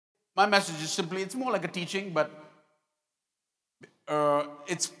My message is simply, it's more like a teaching, but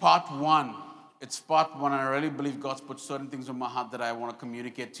it's part one. It's part one, and I really believe God's put certain things on my heart that I want to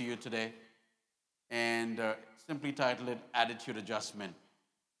communicate to you today. And simply titled it, Attitude Adjustment.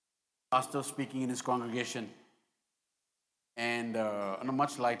 Pastor speaking in his congregation. And on a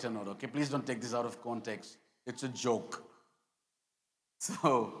much lighter note, okay? Please don't take this out of context. It's a joke.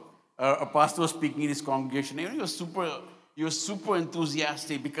 So, a pastor was speaking in his congregation. He was super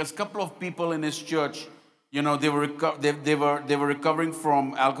enthusiastic because a couple of people in his church, they were recovering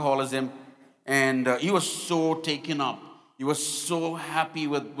from alcoholism, and he was so taken up. He was so happy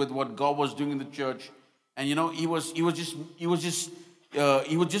with what God was doing in the church, and he was just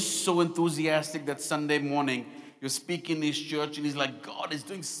so enthusiastic that Sunday morning he was speaking in his church, and he's like, God is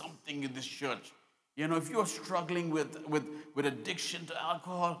doing something in this church. If you're struggling with addiction to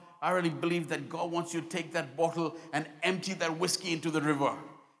alcohol, I really believe that God wants you to take that bottle and empty that whiskey into the river.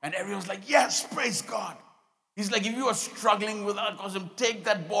 And everyone's like, yes, praise God. He's like, if you are struggling with alcoholism, take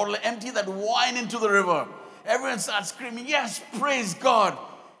that bottle, empty that wine into the river. Everyone starts screaming, yes, praise God.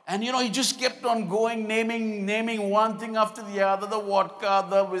 And he just kept on going, naming one thing after the other, the vodka,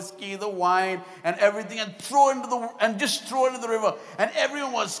 the whiskey, the wine, and everything, and just throw it into the river. And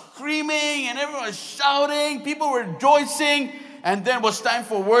everyone was screaming, and everyone was shouting, people were rejoicing, and then it was time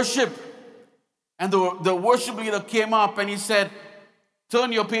for worship. And the worship leader came up and he said,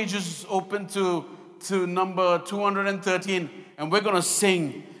 turn your pages open to number 213, and we're going to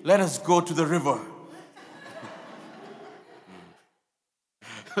sing, Let Us Go to the River.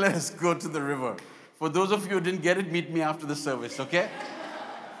 Let us go to the river. For those of you who didn't get it, meet me after the service, okay?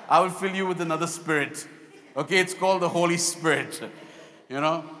 I will fill you with another spirit. Okay, it's called the Holy Spirit.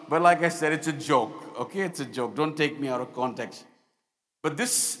 But like I said, it's a joke. Okay, it's a joke. Don't take me out of context. But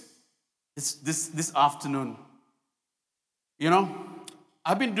this afternoon,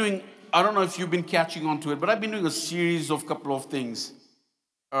 I've been doing, I don't know if you've been catching on to it, but I've been doing a series of couple of things.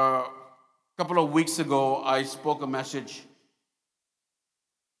 A couple of weeks ago, I spoke a message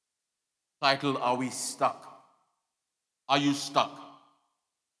titled, Are We Stuck? Are you stuck?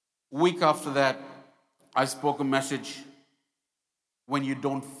 Week after that, I spoke a message, When You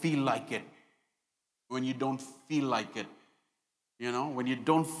Don't Feel Like It. When you don't feel like it. When you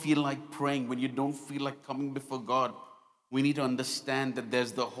don't feel like praying, when you don't feel like coming before God, we need to understand that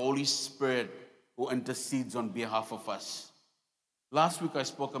there's the Holy Spirit who intercedes on behalf of us. Last week, I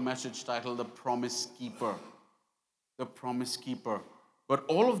spoke a message titled, The Promise Keeper. The Promise Keeper. But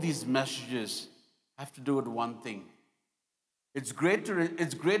all of these messages have to do with one thing. It's great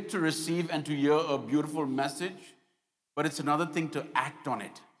to receive and to hear a beautiful message, but it's another thing to act on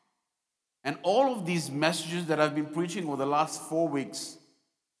it. And all of these messages that I've been preaching over the last 4 weeks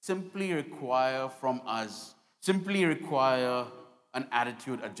simply require an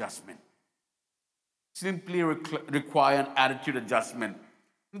attitude adjustment. Simply require an attitude adjustment.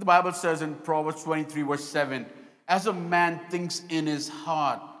 The Bible says in Proverbs 23, verse 7, as a man thinks in his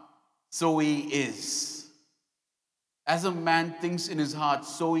heart, so he is. As a man thinks in his heart,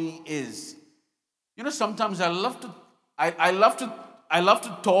 so he is. Sometimes I love to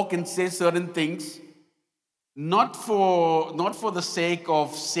talk and say certain things, not for the sake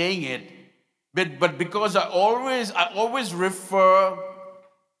of saying it, but because I always refer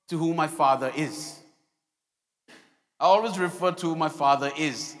to who my Father is. I always refer to who my Father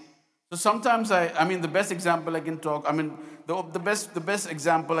is. So sometimes the best example I can talk, the best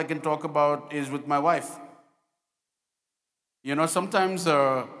example I can talk is with my wife. Sometimes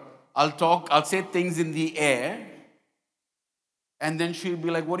I'll say things in the air, and then she'll be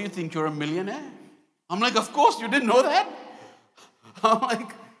like, what do you think, you're a millionaire? I'm like, of course, you didn't know that?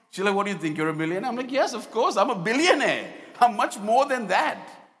 She's like, what do you think, you're a millionaire? I'm like, yes, of course, I'm a billionaire. I'm much more than that.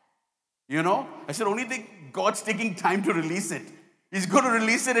 I said, only thing, God's taking time to release it. He's going to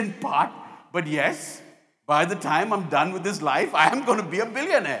release it in part, but yes, by the time I'm done with this life, I am going to be a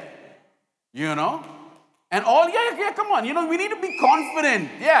billionaire. And come on, we need to be confident.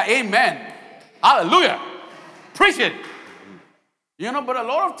 Yeah, amen. Hallelujah. Preach it. But a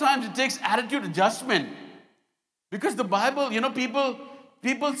lot of times it takes attitude adjustment. Because the Bible, people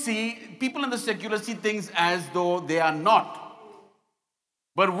in the secular see things as though they are not.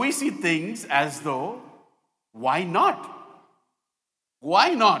 But we see things as though, why not?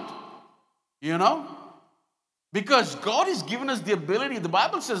 Why not? Because God has given us the ability. The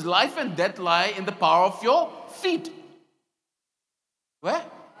Bible says life and death lie in the power of your feet. Where?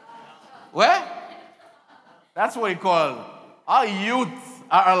 That's what we call our youth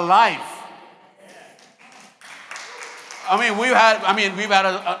are alive. We've had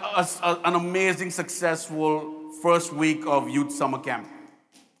an amazing, successful first week of youth summer camp.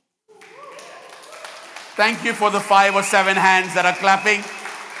 Thank you for the 5 or 7 hands that are clapping.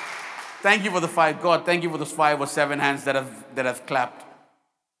 Thank you for the 5. God, thank you for those 5 or 7 hands that have clapped.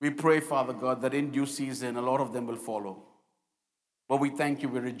 We pray, Father God, that in due season, a lot of them will follow. But we thank you,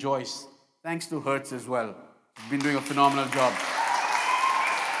 we rejoice. Thanks to Hertz as well. He's been doing a phenomenal job.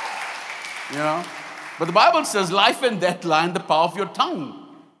 You know? But the Bible says life and death lie in the power of your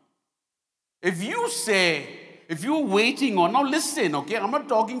tongue. If you're waiting on, now listen, okay? I'm not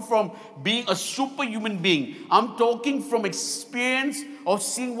talking from being a superhuman being. I'm talking from experience of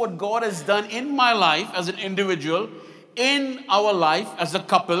seeing what God has done in my life as an individual, in our life as a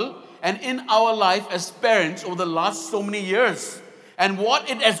couple, and in our life as parents over the last so many years. And what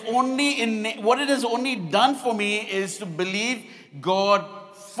it has only done for me is to believe God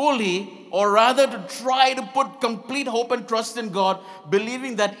fully, or rather to try to put complete hope and trust in God,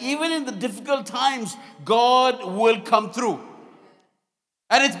 believing that even in the difficult times, God will come through.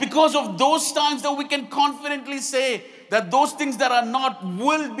 And it's because of those times that we can confidently say that those things that are not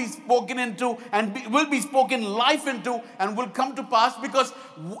will be spoken into and will be spoken life into and will come to pass, because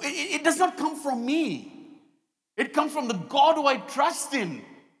it does not come from me. It comes from the God who I trust in.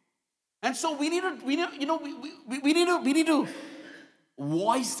 And so we need to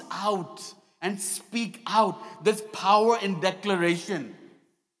voice out and speak out. There's power in declaration.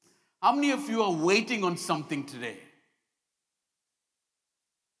 How many of you are waiting on something today?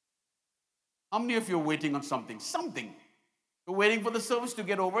 How many of you are waiting on something? Something. You're waiting for the service to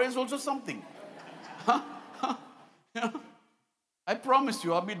get over is also something. I promise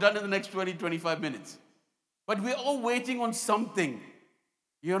you, I'll be done in the next 20, 25 minutes. But we're all waiting on something.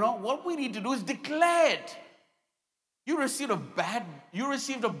 You know, what we need to do is declare it. You received a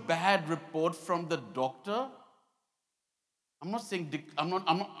bad report from the doctor. I'm not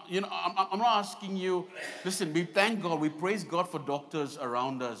asking you. Listen, we thank God, we praise God for doctors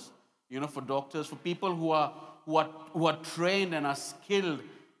around us. For doctors, for people who are trained and are skilled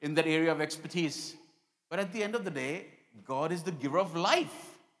in that area of expertise. But at the end of the day, God is the giver of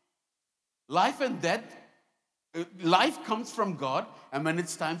life. Life and death. Life comes from God, and when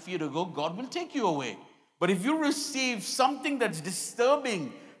it's time for you to go, God will take you away. But if you receive something that's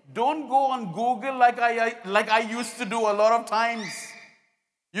disturbing, don't go on Google like I used to do a lot of times.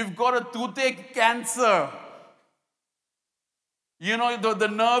 You've got a toothache cancer. The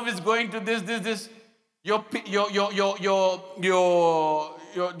nerve is going to this. Your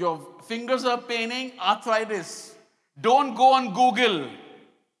fingers are paining, arthritis. Don't go on Google.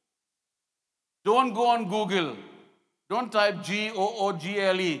 Don't go on Google. Don't type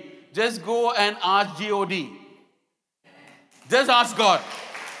Google. Just go and ask God. Just ask God.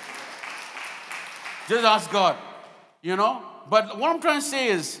 Just ask God. But what I'm trying to say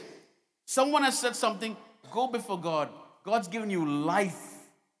is, someone has said something, go before God. God's given you life.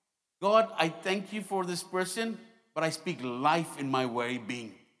 God, I thank you for this person, but I speak life in my very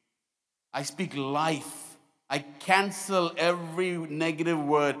being. I speak life. I cancel every negative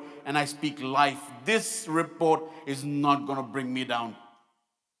word and I speak life. This report is not going to bring me down.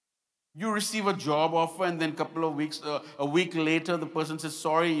 You receive a job offer, and then a week later, the person says,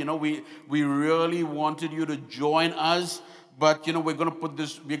 sorry, we really wanted you to join us, but we're going to put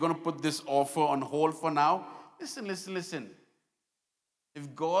this offer on hold for now. Listen.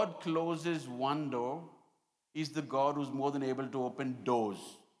 If God closes one door, He's the God who's more than able to open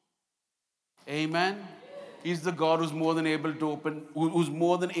doors. Amen. He's the God who's more than able to open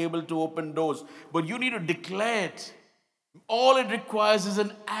doors. But you need to declare it. All it requires is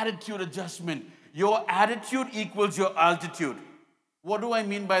an attitude adjustment. Your attitude equals your altitude. What do I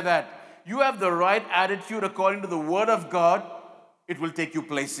mean by that? You have the right attitude according to the Word of God, it will take you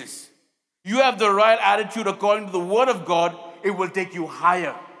places. You have the right attitude according to the Word of God, it will take you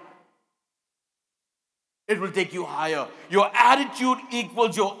higher. It will take you higher. Your attitude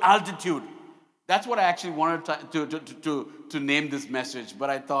equals your altitude. That's what I actually wanted to name this message, but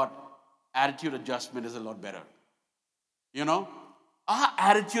I thought attitude adjustment is a lot better. Our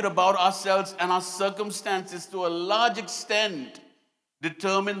attitude about ourselves and our circumstances to a large extent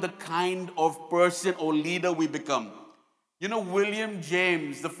determine the kind of person or leader we become. William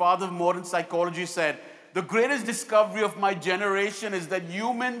James, the father of modern psychology, said, the greatest discovery of my generation is that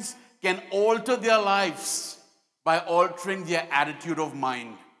humans can alter their lives by altering their attitude of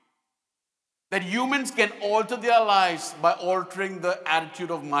mind. That humans can alter their lives by altering the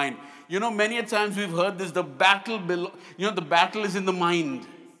attitude of mind. Many a times we've heard this, the battle is in the mind.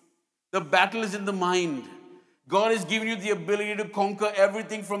 The battle is in the mind. God has given you the ability to conquer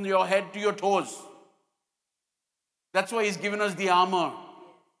everything from your head to your toes. That's why He's given us the armor.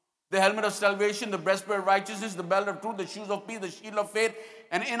 The helmet of salvation, the breastplate of righteousness, the belt of truth, the shoes of peace, the shield of faith,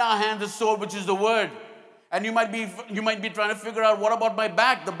 and in our hand the sword, which is the word. And you might be trying to figure out, what about my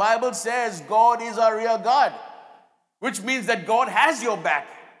back? The Bible says God is our real God, which means that God has your back.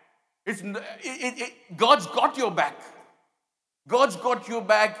 God's got your back. God's got your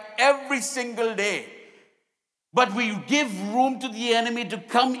back every single day. But we give room to the enemy to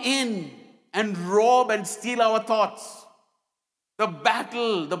come in and rob and steal our thoughts. The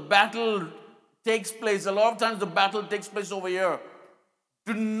battle takes place. A lot of times the battle takes place over here.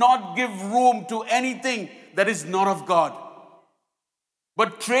 Do not give room to anything that is not of God.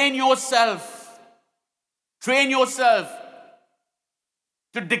 But train yourself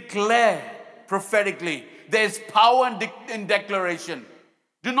to declare prophetically. There's power in declaration.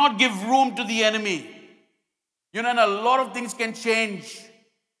 Do not give room to the enemy. You know, and a lot of things can change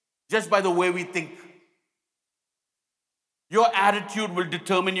just by the way we think. Your attitude will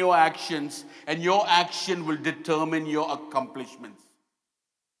determine your actions, and your action will determine your accomplishments.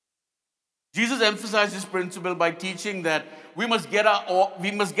 Jesus emphasized this principle by teaching that we must get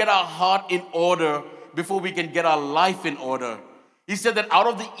our heart in order before we can get our life in order. He said that out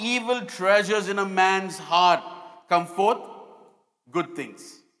of the evil treasures in a man's heart come forth good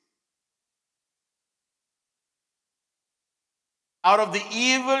things. Out of the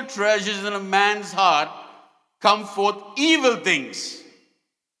evil treasures in a man's heart come forth evil things.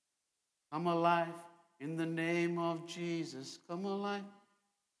 Come alive in the name of Jesus. Come alive.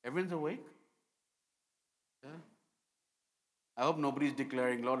 Everyone's awake? Yeah. I hope nobody's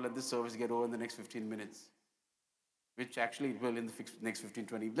declaring, Lord, let this service get over in the next 15 minutes. Which actually it will in the next 15,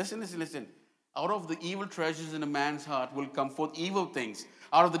 20. Listen. Out of the evil treasures in a man's heart will come forth evil things.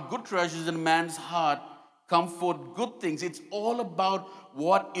 Out of the good treasures in a man's heart come forth good things. It's all about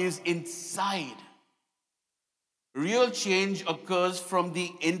what is inside. Real change occurs from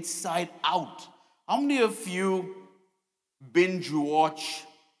the inside out. How many of you binge watch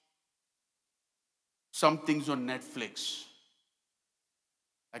some things on Netflix?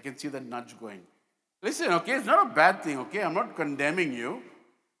 I can see that nudge going. Listen, okay, it's not a bad thing, okay? I'm not condemning you.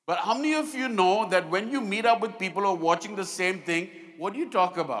 But how many of you know that when you meet up with people who are watching the same thing, what do you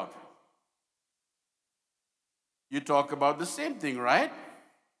talk about? You talk about the same thing, right?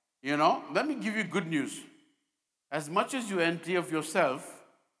 You know, let me give you good news. As much as you empty of yourself,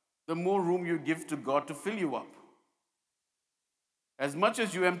 the more room you give to God to fill you up. As much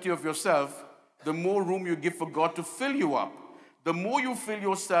as you empty of yourself, the more room you give for God to fill you up. The more you fill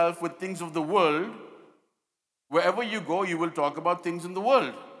yourself with things of the world, wherever you go, you will talk about things in the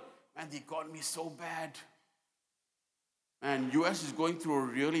world. Man, the economy is so bad. And US is going through a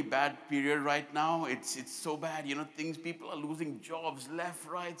really bad period right now. It's so bad. You know, people are losing jobs left,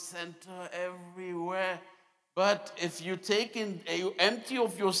 right, center, everywhere. But if you empty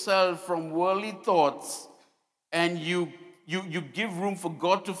of yourself from worldly thoughts and you give room for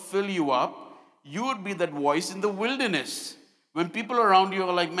God to fill you up, you would be that voice in the wilderness. When people around you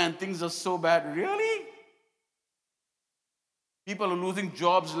are like, man, things are so bad. Really? People are losing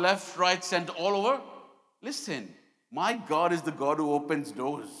jobs left, right, center, all over. Listen, my God is the God who opens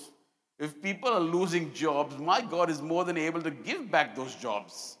doors. If people are losing jobs, my God is more than able to give back those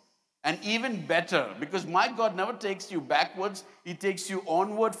jobs. And even better, because my God never takes you backwards, He takes you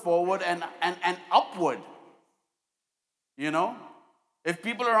onward, forward, and upward. You know? If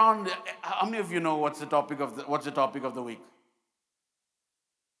people are around, how many of you know what's the topic of the week?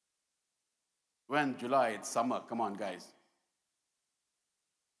 When? July, it's summer. Come on, guys.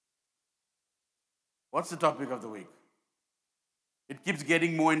 What's the topic of the week? It keeps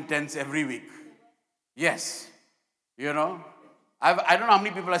getting more intense every week. Yes. You know? I don't know how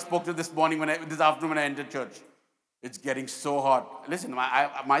many people I spoke to this afternoon when I entered church. It's getting so hot. Listen,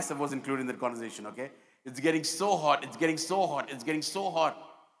 myself was included in that conversation, okay? It's getting so hot. It's getting so hot. It's getting so hot.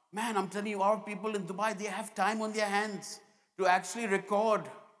 Man, I'm telling you, our people in Dubai, they have time on their hands to actually record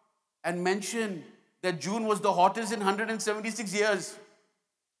and mention that June was the hottest in 176 years.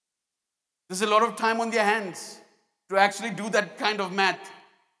 There's a lot of time on their hands to actually do that kind of math.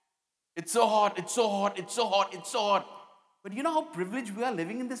 It's so hot, it's so hot, it's so hot, it's so hot. But you know how privileged we are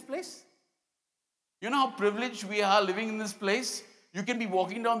living in this place? You know how privileged we are living in this place? You can be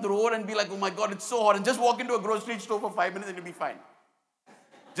walking down the road and be like, oh my God, it's so hot. And just walk into a grocery store for 5 minutes and you'll be fine.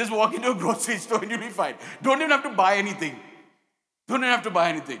 Just walk into a grocery store and you'll be fine. Don't even have to buy anything.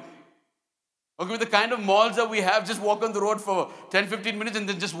 Okay, with the kind of malls that we have, just walk on the road for 10, 15 minutes and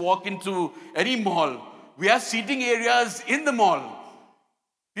then just walk into any mall. We have seating areas in the mall.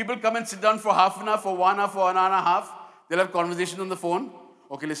 People come and sit down for half an hour, for 1 hour, for an hour and a half. They'll have conversations on the phone.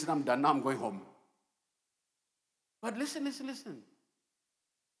 Okay, listen, I'm done now, I'm going home. But listen.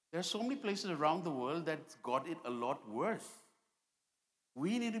 There are so many places around the world that's got it a lot worse.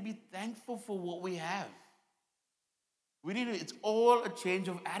 We need to be thankful for what we have. It's all a change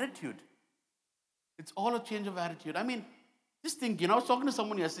of attitude. It's all a change of attitude. I mean, just think, I was talking to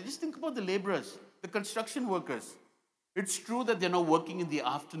someone yesterday, just think about the laborers, the construction workers. It's true that they're not working in the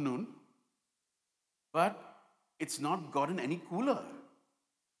afternoon, but it's not gotten any cooler.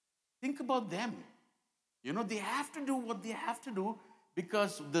 Think about them. They have to do what they have to do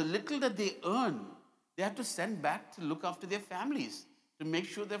because the little that they earn, they have to send back to look after their families, to make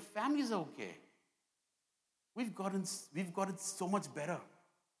sure their families are okay. We've gotten so much better.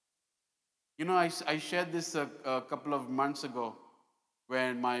 I shared this a couple of months ago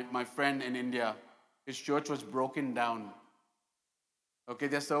when my friend in India, his church was broken down. Okay,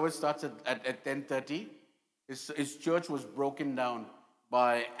 their service starts at 10:30. His church was broken down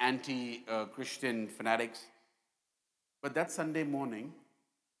by anti-Christian fanatics. But that Sunday morning,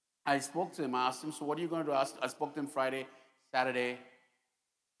 I spoke to him. I asked him, so what are you going to do? I spoke to him Friday, Saturday.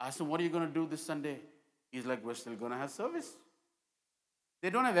 I asked him, what are you going to do this Sunday? He's like, we're still going to have service. They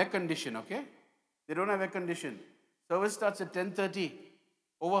don't have air condition, okay? They don't have air condition. Service starts at 10:30.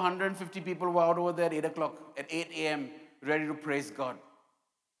 Over 150 people were out over there at 8 o'clock, at 8 a.m., ready to praise God.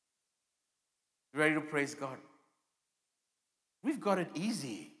 Ready to praise God. We've got it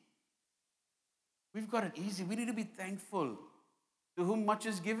easy. We've got it easy. We need to be thankful. To whom much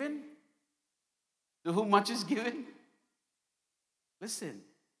is given? To whom much is given? Listen,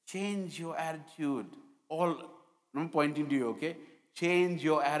 change your attitude. I'm pointing to you, okay? Change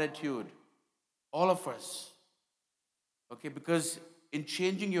your attitude. All of us. Okay, because in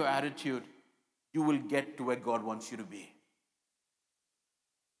changing your attitude, you will get to where God wants you to be.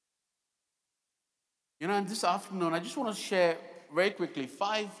 And this afternoon, I just want to share very quickly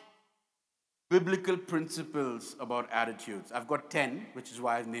 5 biblical principles about attitudes. I've got 10, which is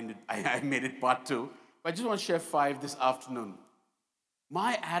why I made it part 2. But I just want to share 5 this afternoon.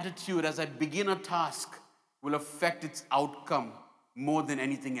 My attitude as I begin a task will affect its outcome more than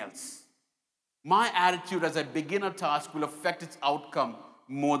anything else. My attitude as I begin a task will affect its outcome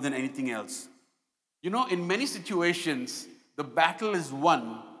more than anything else. In many situations, the battle is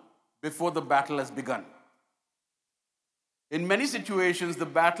won before the battle has begun. In many situations, the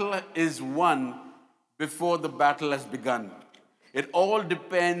battle is won before the battle has begun. It all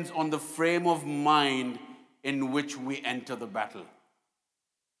depends on the frame of mind in which we enter the battle.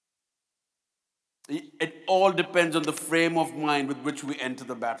 It all depends on the frame of mind with which we enter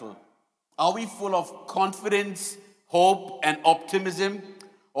the battle. Are we full of confidence, hope, and optimism?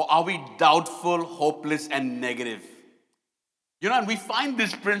 Or are we doubtful, hopeless, and negative? And we find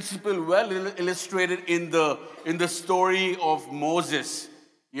this principle well illustrated in the story of Moses,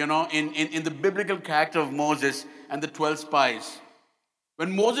 in the biblical character of Moses and the 12 spies.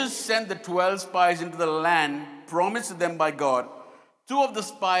 When Moses sent the 12 spies into the land promised to them by God, 2 of the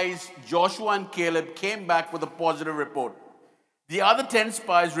spies, Joshua and Caleb, came back with a positive report. The other 10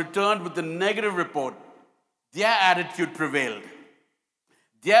 spies returned with a negative report. Their attitude prevailed.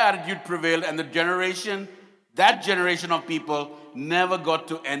 And that generation of people never got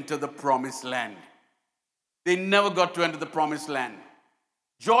to enter the promised land. They never got to enter the promised land.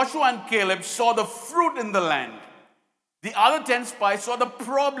 Joshua and Caleb saw the fruit in the land. The other 10 spies saw the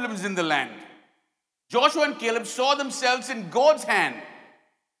problems in the land. Joshua and Caleb saw themselves in God's hand.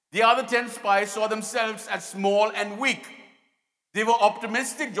 The other 10 spies saw themselves as small and weak. They were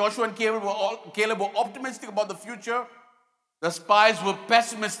optimistic. Joshua and Caleb were optimistic about the future. The spies were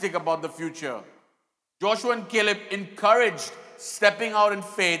pessimistic about the future. Joshua and Caleb encouraged stepping out in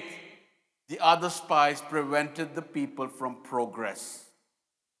faith. The other spies prevented the people from progress.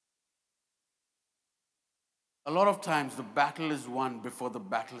 A lot of times the battle is won before the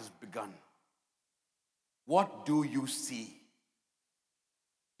battle is begun. What do you see?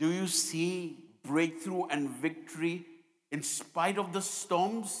 Do you see breakthrough and victory in spite of the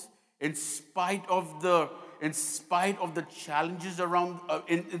storms, in spite of the challenges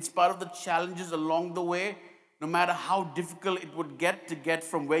in spite of the challenges along the way, no matter how difficult it would get to get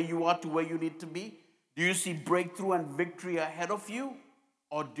from where you are to where you need to be? Do you see breakthrough and victory ahead of you?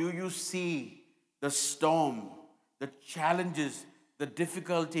 Or do you see the storm, the challenges, the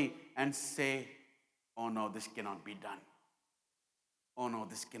difficulty, and say, oh no, this cannot be done. Oh no,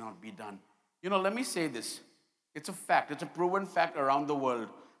 this cannot be done. Let me say this. It's a fact. It's a proven fact around the world.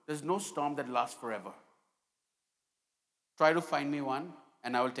 There's no storm that lasts forever. Try to find me one,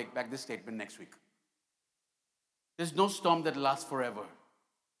 and I will take back this statement next week. There's no storm that lasts forever.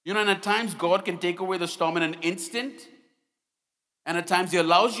 And at times God can take away the storm in an instant, and at times He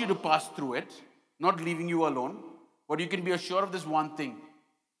allows you to pass through it, not leaving you alone. But you can be assured of this one thing: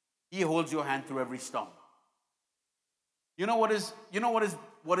 He holds your hand through every storm. What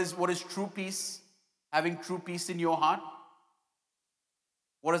is true peace? Having true peace in your heart.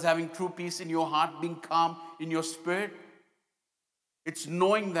 What is having true peace in your heart? Being calm in your spirit. It's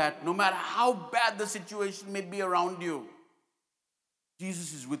knowing that no matter how bad the situation may be around you,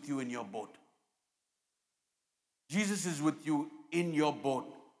 Jesus is with you in your boat. Jesus is with you in your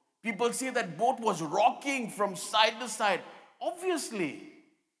boat. People say that boat was rocking from side to side. Obviously,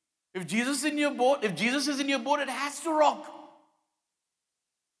 if Jesus is in your boat, it has to rock.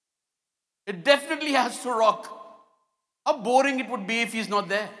 It definitely has to rock. How boring it would be if he's not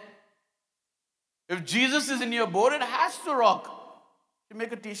there. If Jesus is in your boat, it has to rock. You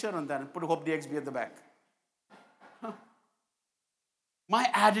make a t-shirt on that and put Hope DXB at the back. My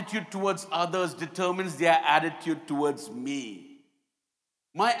attitude towards others determines their attitude towards me.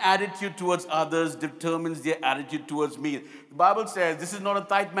 My attitude towards others determines their attitude towards me. The Bible says, this is not a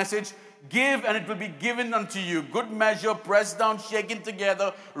tight message. Give and it will be given unto you. Good measure, pressed down, shaken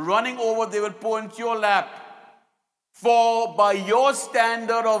together, running over, they will pour into your lap. For by your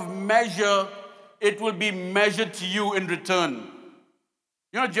standard of measure, it will be measured to you in return.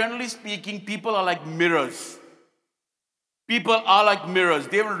 Generally speaking, people are like mirrors. People are like mirrors.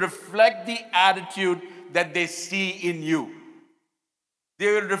 They will reflect the attitude that they see in you.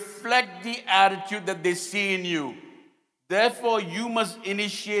 They will reflect the attitude that they see in you. Therefore, you must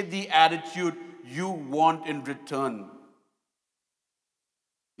initiate the attitude you want in return.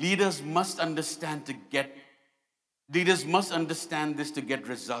 Leaders must understand this to get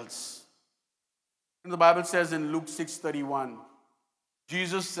results. And the Bible says in Luke 6:31,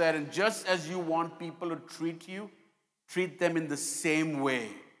 Jesus said, and just as you want people to treat you, treat them in the same way.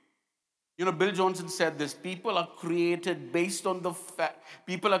 Bill Johnson said this, people are created based on the fact,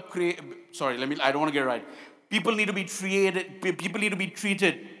 I don't want to get it right. People need to be treated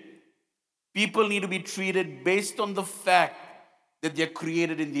based on the fact that they're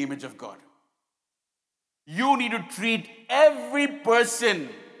created in the image of God. You need to treat every person.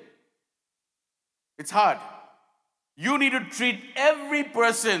 It's hard. You need to treat every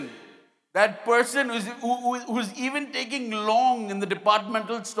person. That person who's even taking long in the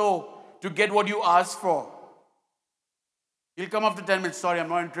departmental store to get what you asked for. He'll come after 10 minutes. Sorry, I'm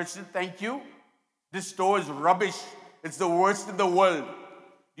not interested. Thank you. This store is rubbish. It's the worst in the world.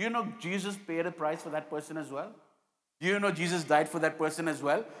 Do you know Jesus paid a price for that person as well? Do you know Jesus died for that person as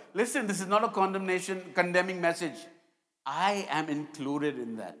well? Listen, this is not a condemning message. I am included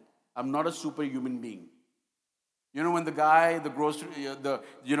in that. I'm not a superhuman being. When the guy, the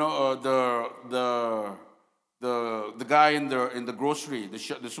guy in the grocery,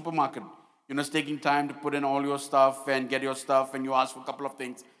 the supermarket, is taking time to put in all your stuff and get your stuff, and you ask for a couple of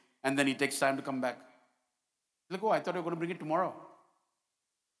things, and then he takes time to come back. Like, I thought you were going to bring it tomorrow.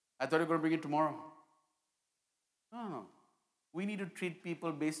 No. We need to treat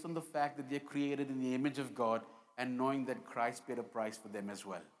people based on the fact that they're created in the image of God and knowing that Christ paid a price for them as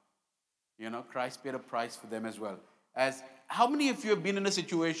well. Christ paid a price for them as well. How many of you have been in a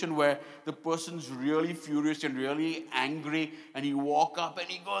situation where the person's really furious and really angry, and you walk up and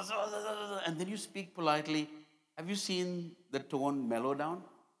he goes, and then you speak politely? Have you seen the tone mellow down?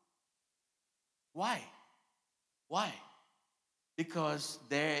 Why? Because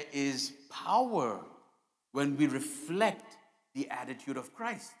there is power when we reflect the attitude of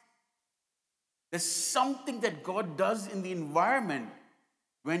Christ. There's something that God does in the environment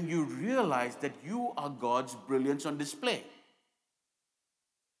when you realize that you are God's brilliance on display.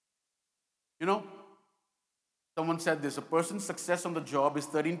 Someone said this, a person's success on the job is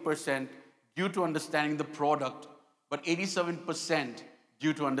 13% due to understanding the product, but 87%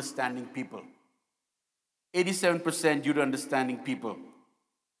 due to understanding people. 87% due to understanding people.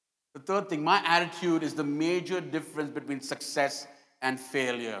 The third thing, my attitude is the major difference between success and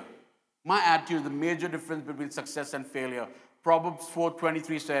failure. My attitude is the major difference between success and failure. Proverbs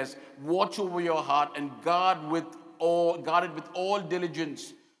 4:23 says, watch over your heart and guard it with all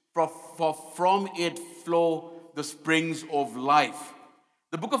diligence, for from it flow the springs of life.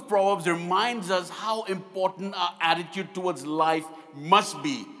 The book of Proverbs reminds us how important our attitude towards life must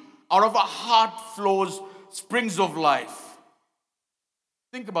be. Out of our heart flows springs of life.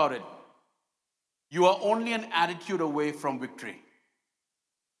 Think about it. You are only an attitude away from victory.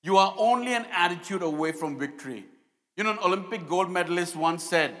 You are only an attitude away from victory. An Olympic gold medalist once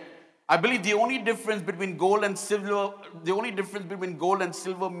said, I believe the only difference between gold and silver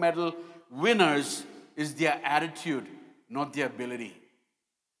medal winners is their attitude, not their ability.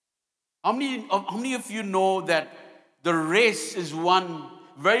 How many of you know that the race is won?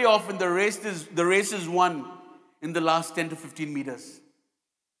 Very often the race is won in the last 10 to 15 meters.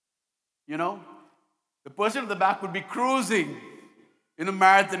 The person at the back would be cruising in a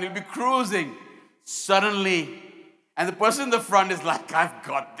marathon. He'll be cruising. Suddenly, and the person in the front is like, I've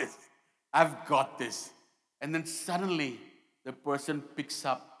got this. I've got this. And then suddenly, the person picks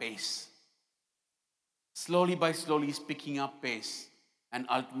up pace. Slowly by slowly, he's picking up pace. And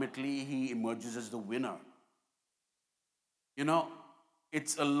ultimately, he emerges as the winner. You know,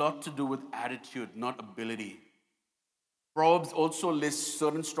 it's a lot to do with attitude, not ability. Proverbs also lists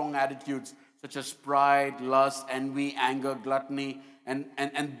certain strong attitudes such as pride, lust, envy, anger, gluttony, and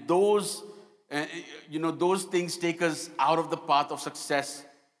those, those things take us out of the path of success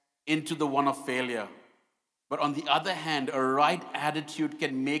into the one of failure. But on the other hand, a right attitude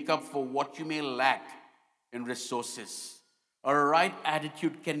can make up for what you may lack in resources. A right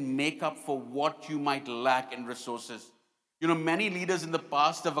attitude can make up for what you might lack in resources. You know, many leaders in the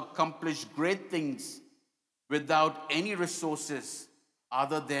past have accomplished great things without any resources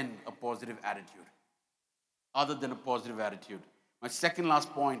other than a positive attitude. Other than a positive attitude. My second last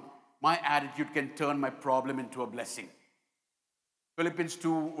point, my attitude can turn my problem into a blessing. Philippians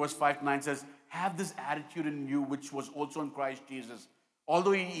 2 verse 5 to 9 says, have this attitude in you which was also in Christ Jesus.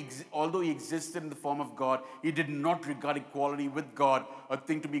 Although he existed in the form of God, he did not regard equality with God a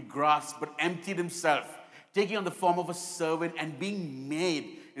thing to be grasped, but emptied himself, taking on the form of a servant and being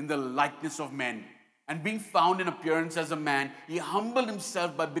made in the likeness of men. And being found in appearance as a man, he humbled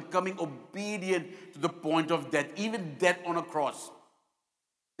himself by becoming obedient to the point of death, even death on a cross.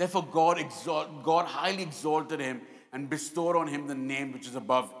 Therefore, God highly exalted him and bestowed on him the name which is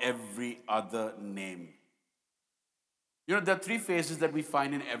above every other name. You know, there are three phases that we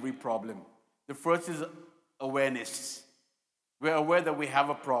find in every problem. The first is awareness. We're aware that we have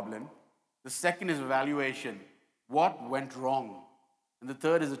a problem. The second is evaluation. What went wrong? And the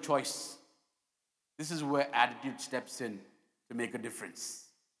third is a choice. This is where attitude steps in to make a difference.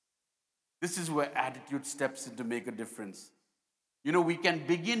 This is where attitude steps in to make a difference. You know, we can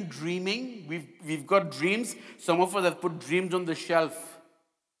begin dreaming. We've got dreams. Some of us have put dreams on the shelf.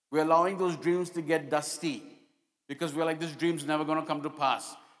 We're allowing those dreams to get dusty because we're like, this dream's never going to come to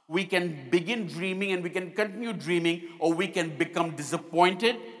pass. We can begin dreaming and we can continue dreaming, or we can become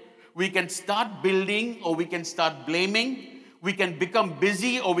disappointed. We can start building, or we can start blaming. We can become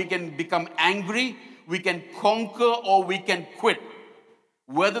busy, or we can become angry. We can conquer, or we can quit.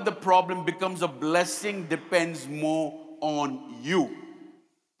 Whether the problem becomes a blessing depends more on you.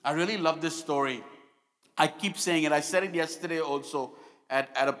 I really love this story. I keep saying it. I said it yesterday also at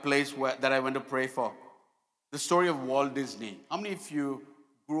a place that I went to pray for. The story of Walt Disney. How many of you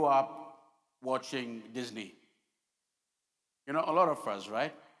grew up watching Disney? You know, a lot of us,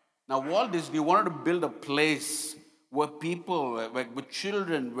 right? Now, Walt Disney wanted to build a place where people, where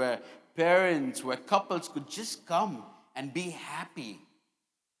children, where parents, where couples could just come and be happy.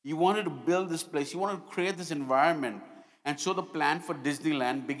 He wanted to build this place. He wanted to create this environment. And so the plan for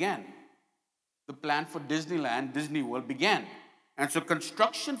Disneyland began. The plan for Disneyland, Disney World began. And so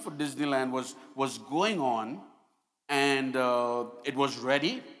construction for Disneyland was going on, and it was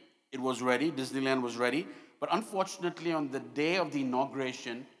ready. It was ready. Disneyland was ready. But unfortunately, on the day of the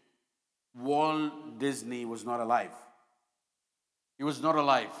inauguration, Walt Disney was not alive. He was not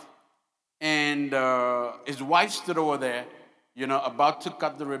alive. And his wife stood over there, you know, about to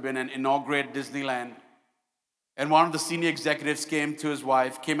cut the ribbon and inaugurate Disneyland. And one of the senior executives came to his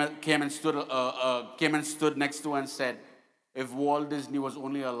wife, came and stood next to her and said, if Walt Disney was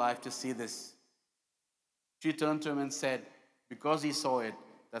only alive to see this. She turned to him and said, because he saw it,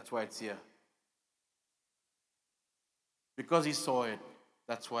 that's why it's here. Because he saw it,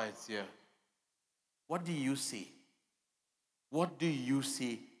 that's why it's here. What do you see? What do you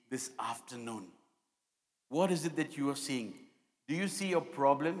see this afternoon? What is it that you are seeing? Do you see a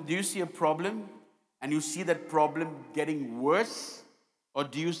problem? Do you see a problem and you see that problem getting worse? Or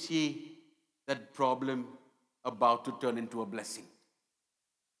do you see that problem about to turn into a blessing?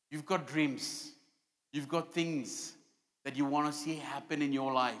 You've got dreams. You've got things that you want to see happen in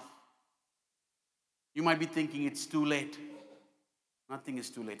your life. You might be thinking it's too late. Nothing is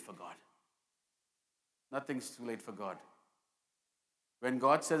too late for God. Nothing is too late for God. When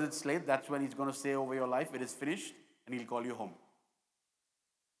God says it's late, that's when He's going to say over your life, it is finished, and He'll call you home.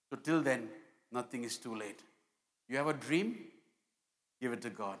 So till then, nothing is too late. You have a dream, give it to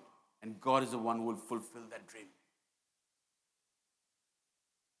God. And God is the one who will fulfill that dream.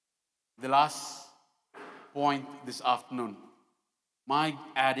 The last point this afternoon. My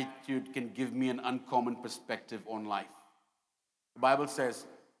attitude can give me an uncommon perspective on life. The Bible says,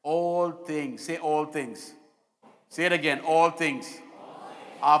 all things, say all things. Say it again, all things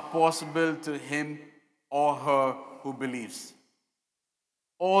are possible to him or her who believes.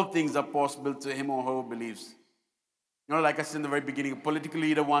 All things are possible to him or her who believes. Like I said in the very beginning, a political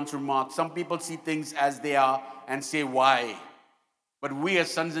leader once remarked, some people see things as they are and say, why? But we as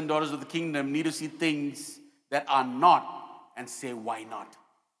sons and daughters of the kingdom need to see things that are not and say, why not?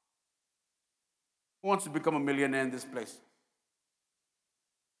 Who wants to become a millionaire in this place?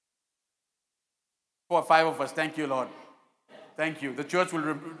 4 or 5 of us. Thank you, Lord. Thank you. The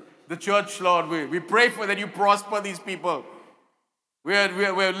church, Lord, we pray for that you prosper these people.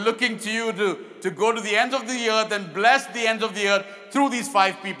 We're looking to you to go to the ends of the earth and bless the ends of the earth through these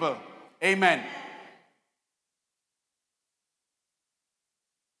 5 people. Amen.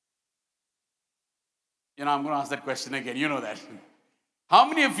 I'm going to ask that question again. You know that. How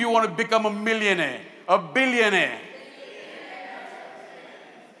many of you want to become a millionaire, a billionaire?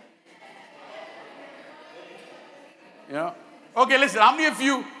 Okay, listen, how many of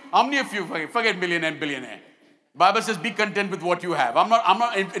you, forget millionaire and billionaire. Bible says be content with what you have. I'm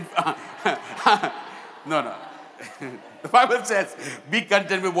not, no. The Bible says be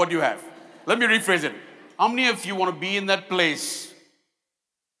content with what you have. Let me rephrase it. How many of you want to be in that place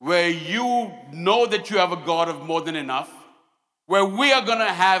where you know that you have a God of more than enough, where we are going to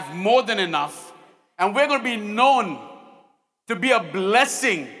have more than enough, and we're going to be known to be a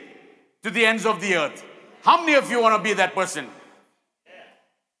blessing to the ends of the earth? How many of you want to be that person?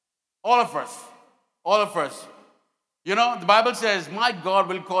 All of us. All of us. The Bible says, my God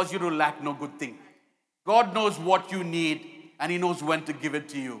will cause you to lack no good thing. God knows what you need, and He knows when to give it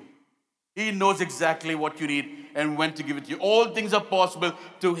to you. He knows exactly what you need and when to give it to you. All things are possible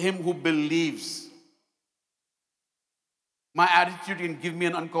to him who believes. My attitude can give me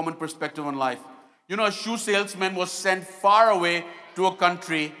an uncommon perspective on life. A shoe salesman was sent far away to a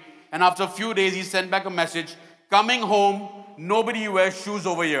country, and after a few days, he sent back a message, coming home, nobody wears shoes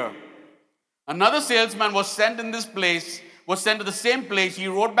over here. Another salesman was sent to the same place. He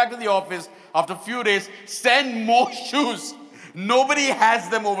wrote back to the office after a few days, send more shoes. Nobody has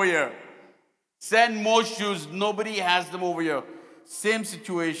them over here. Send more shoes. Nobody has them over here. Same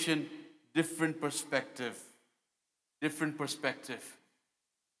situation, different perspective. Different perspective.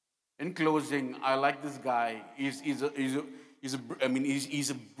 In closing, I like this guy. He's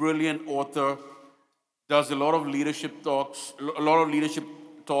a brilliant author. Does a lot of leadership talks.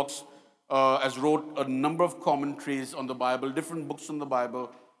 Has wrote a number of commentaries on the Bible, different books on the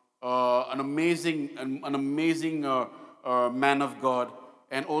Bible. An amazing man of God.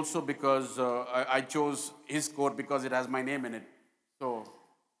 And also because I chose his quote because it has my name in it. So,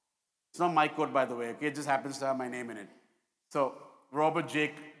 it's not my quote, by the way, okay? It just happens to have my name in it. So,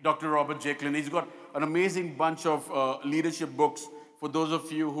 Dr. Robert J. Clint, he's got an amazing bunch of leadership books for those of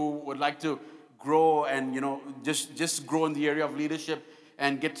you who would like to grow and, just grow in the area of leadership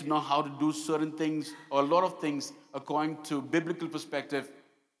and get to know how to do certain things or a lot of things according to biblical perspective.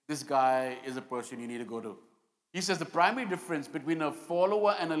 This guy is a person you need to go to. He says the primary difference between a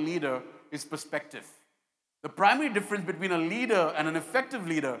follower and a leader is perspective. The primary difference between a leader and an effective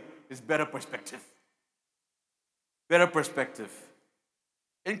leader is better perspective. Better perspective.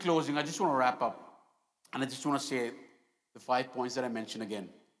 In closing, I just want to wrap up, and I just want to say the 5 points that I mentioned again.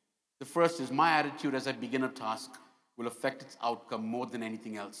 The first is my attitude as I begin a task will affect its outcome more than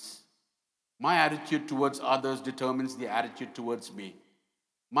anything else. My attitude towards others determines the attitude towards me.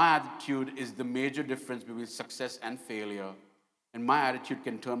 My attitude is the major difference between success and failure, and my attitude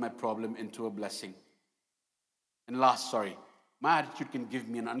can turn my problem into a blessing. And my attitude can give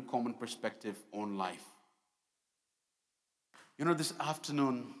me an uncommon perspective on life. This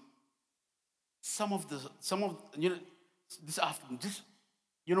afternoon,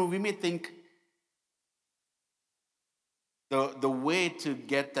 we may think the way to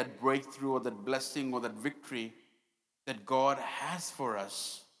get that breakthrough or that blessing or that victory that God has for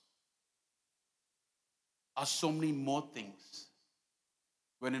us are so many more things,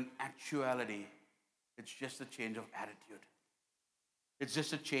 when in actuality, it's just a change of attitude. It's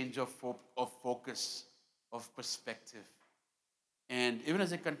just a change of focus, of perspective. And even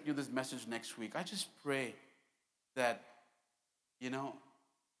as I continue this message next week, I just pray that,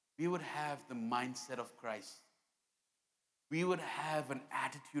 we would have the mindset of Christ. We would have an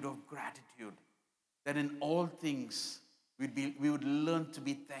attitude of gratitude, that in all things we would learn to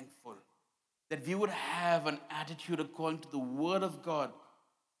be thankful, that we would have an attitude according to the Word of God,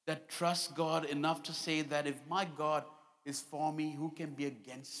 that trusts God enough to say that if my God is for me, who can be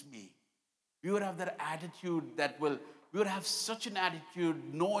against me? We would have that attitude we would have such an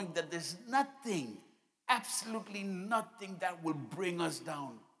attitude knowing that there's nothing, absolutely nothing that will bring us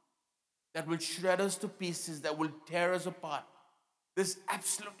down, that will shred us to pieces, that will tear us apart. There's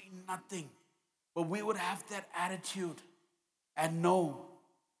absolutely nothing. But we would have that attitude and know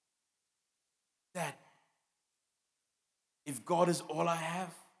that If God is all I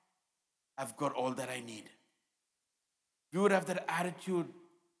have, I've got all that I need. We would have that attitude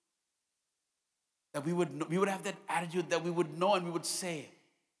that we would have that attitude that we would know and we would say,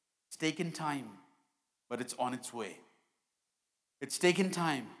 it's taken time, but it's on its way. It's taken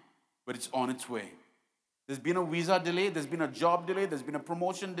time, but it's on its way. There's been a visa delay, there's been a job delay, there's been a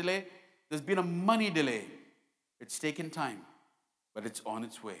promotion delay, there's been a money delay. It's taken time, but it's on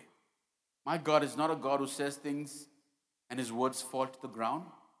its way. My God is not a God who says things and his words fall to the ground.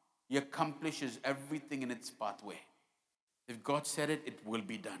 He accomplishes everything in its pathway. If God said it, it will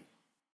be done.